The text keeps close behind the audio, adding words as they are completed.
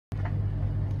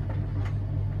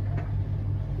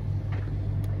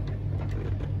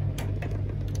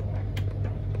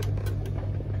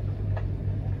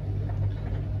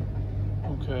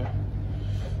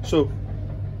So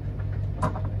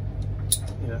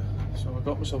yeah, so I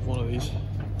got myself one of these.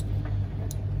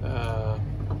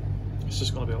 It's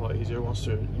just going to be a lot easier once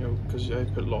they're, you know, because I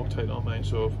put Loctite on mine,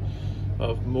 so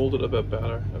I've moulded it a bit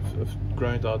better. I've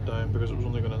ground that down because it was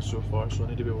only going in so far, so I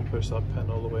need to be able to push that pin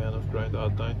all the way in. I've ground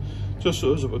that down just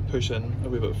so as it would push in a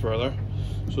wee bit further.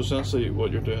 So essentially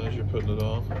what you're doing is you're putting it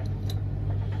on.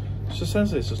 So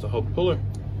essentially it's just a hub puller,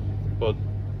 but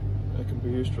it can be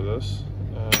used for this.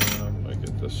 I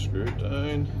get this screwed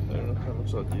down. I don't know how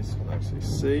much that you can actually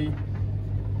see.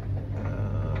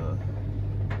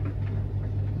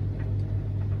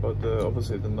 But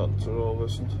obviously the nuts are all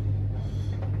loosened.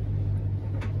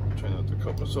 I'm trying not to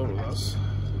cut myself with this.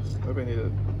 Maybe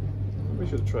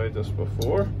should have tried this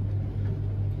before.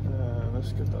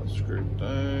 Let's get that screwed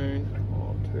down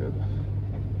onto it.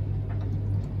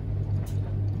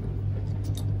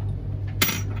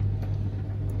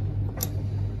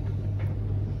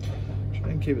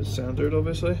 Keep it centered,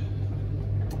 obviously.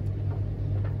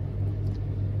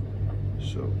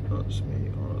 So that's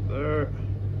me on it there.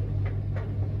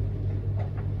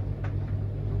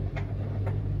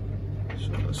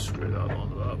 So let's screw that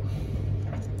onto that.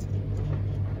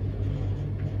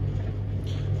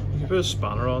 You can put a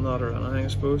spanner on that or anything, I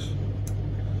suppose.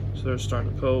 So they're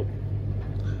starting to pull.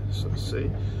 So let's see.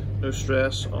 No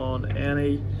stress on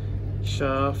any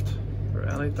shaft or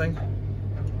anything.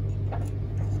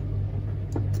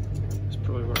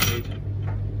 Probably what I need.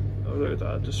 Oh, look at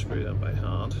that, just screwed in by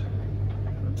hand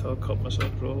until I cut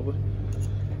myself probably.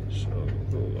 So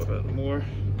we'll go a bit more.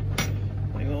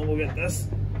 Hang on, we'll get this.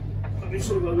 At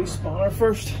least we'll get a wee spanner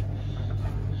first,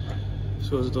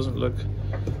 so as it doesn't look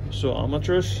so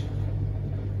amateurish.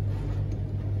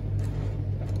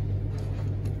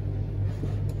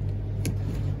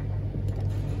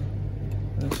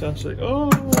 And essentially, oh,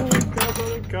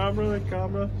 the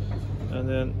camera, and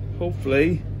then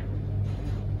hopefully.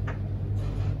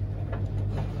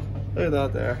 Look at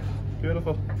that there,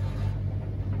 beautiful.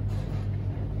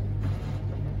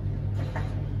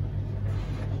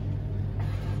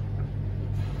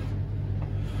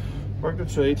 Worked a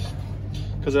treat,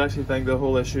 because I actually think the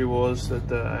whole issue was that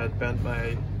I had bent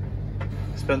my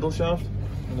spindle shaft,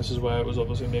 and this is why it was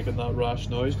obviously making that rash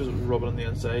noise, because it was rubbing on the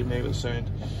inside, making it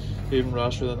sound even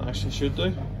rasher than it actually should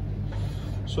do.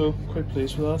 So quite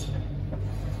pleased with that.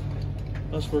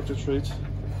 That's worked a treat.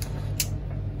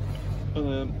 And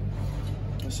then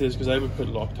is because I would put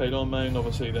Loctite on mine.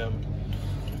 Obviously then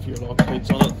if your Loctite's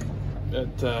on it,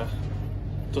 it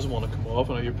doesn't want to come off,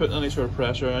 and if you're putting any sort of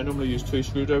pressure, I normally use 2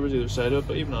 screwdrivers either side of it,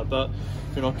 but even at that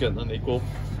you're not getting an equal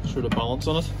sort of balance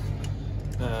on it.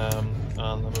 And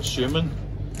I'm assuming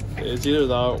it's either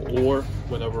that or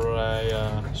whenever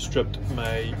I stripped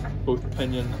my both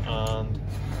pinion and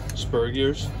spur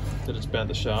gears that it's bent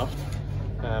the shaft,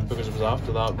 because it was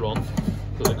after that run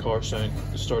that the car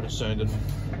started sounding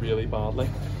really badly.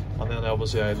 And then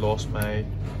obviously I lost I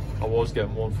was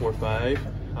getting 145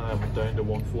 and I went down to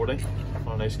 140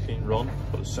 on a nice clean run,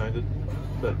 but it sounded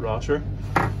a bit rasher.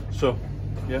 So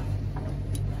yeah,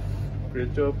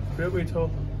 great job, great wee tool.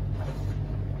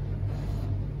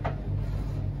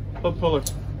 Hub puller,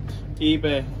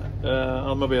 eBay.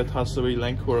 I'll maybe attach the wee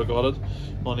link where I got it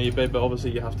on eBay, but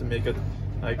obviously you have to make it,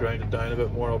 I ground it down a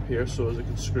bit more up here so as it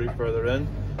can screw further in.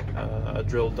 I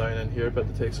drilled down in here but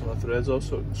to take some of the threads off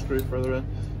so it can screw further in,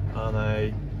 and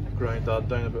I ground that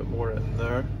down a bit more in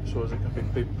there so as it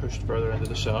can be pushed further into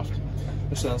the shaft.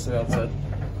 Essentially that's it,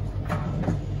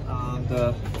 and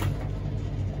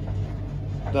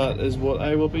that is what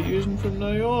I will be using from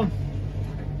now on.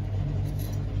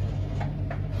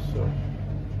 So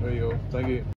there you go, thank you.